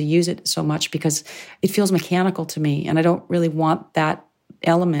tend to use it so much because it feels mechanical to me. And I don't really want that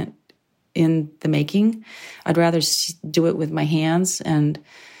element in the making. I'd rather do it with my hands and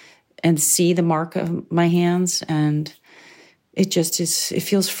see the mark of my hands. And it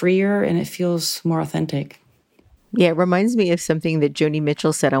feels freer and it feels more authentic. Yeah, it reminds me of something that Joni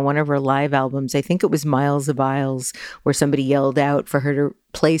Mitchell said on one of her live albums. I think it was Miles of Aisles, where somebody yelled out for her to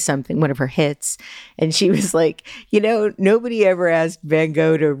play something, one of her hits. And she was like, nobody ever asked Van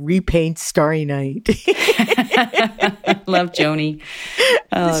Gogh to repaint Starry Night. Love Joni.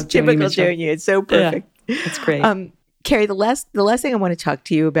 It's typical Joni. It's so perfect. Yeah, it's great. Carey, the last thing I want to talk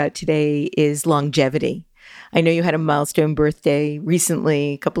to you about today is longevity. I know you had a milestone birthday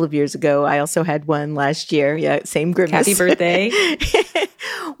recently, a couple of years ago. I also had one last year. Yeah, same grimace. Happy birthday.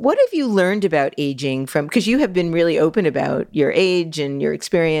 What have you learned about aging because you have been really open about your age and your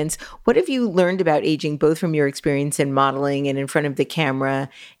experience. What have you learned about aging, both from your experience in modeling and in front of the camera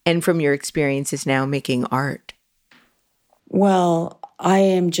and from your experiences now making art? Well, I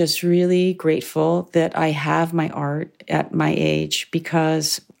am just really grateful that I have my art at my age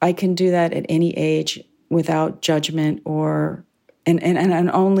because I can do that at any age without judgment and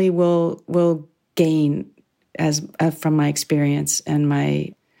only will gain as from my experience and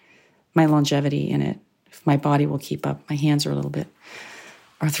my longevity in it. If my body will keep up. My hands are a little bit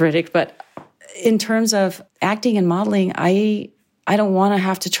arthritic, but in terms of acting and modeling, I don't want to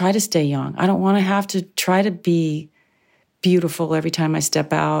have to try to stay young. I don't want to have to try to be beautiful every time I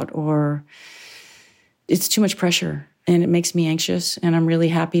step out, or it's too much pressure and it makes me anxious. And I'm really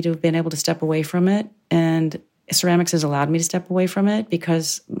happy to have been able to step away from it. And ceramics has allowed me to step away from it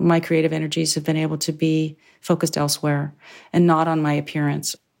because my creative energies have been able to be focused elsewhere and not on my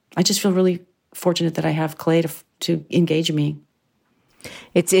appearance. I just feel really fortunate that I have clay to engage me.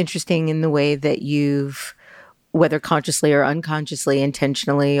 It's interesting in the way that you've, whether consciously or unconsciously,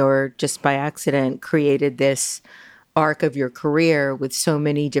 intentionally or just by accident, created this arc of your career with so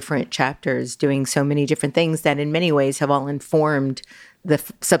many different chapters, doing so many different things that in many ways have all informed the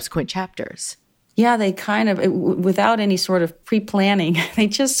subsequent chapters. Yeah, they kind of, without any sort of pre-planning, they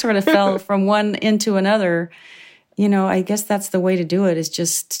just sort of fell from one into another. I guess that's the way to do it, is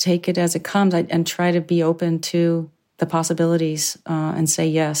just take it as it comes and try to be open to the possibilities and say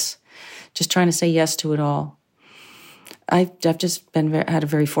yes. Just trying to say yes to it all. I've just had a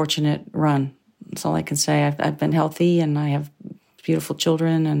very fortunate run. That's all I can say. I've been healthy and I have beautiful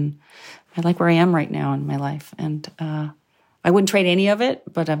children and I like where I am right now in my life. And I wouldn't trade any of it,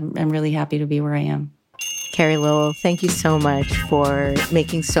 but I'm really happy to be where I am. Carey Lowell, thank you so much for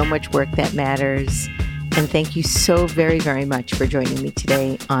making so much work that matters. And thank you so very, very much for joining me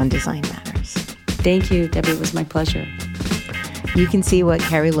today on Design Matters. Thank you, Debbie. It was my pleasure. You can see what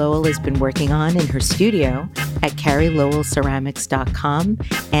Carey Lowell has been working on in her studio at CareyLowellCeramics.com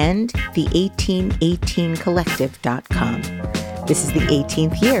and the 1818collective.com. This is the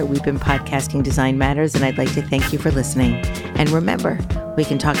 18th year we've been podcasting Design Matters, and I'd like to thank you for listening. And remember, we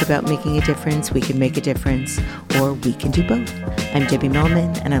can talk about making a difference, we can make a difference, or we can do both. I'm Debbie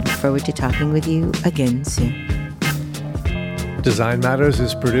Millman, and I look forward to talking with you again soon. Design Matters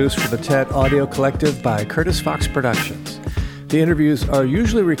is produced for the TED Audio Collective by Curtis Fox Productions. The interviews are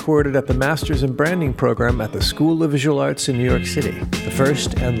usually recorded at the Masters in Branding program at the School of Visual Arts in New York City, the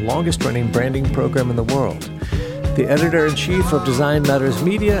first and longest-running branding program in the world. The editor-in-chief of Design Matters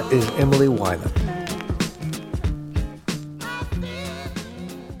Media is Emily Weiland.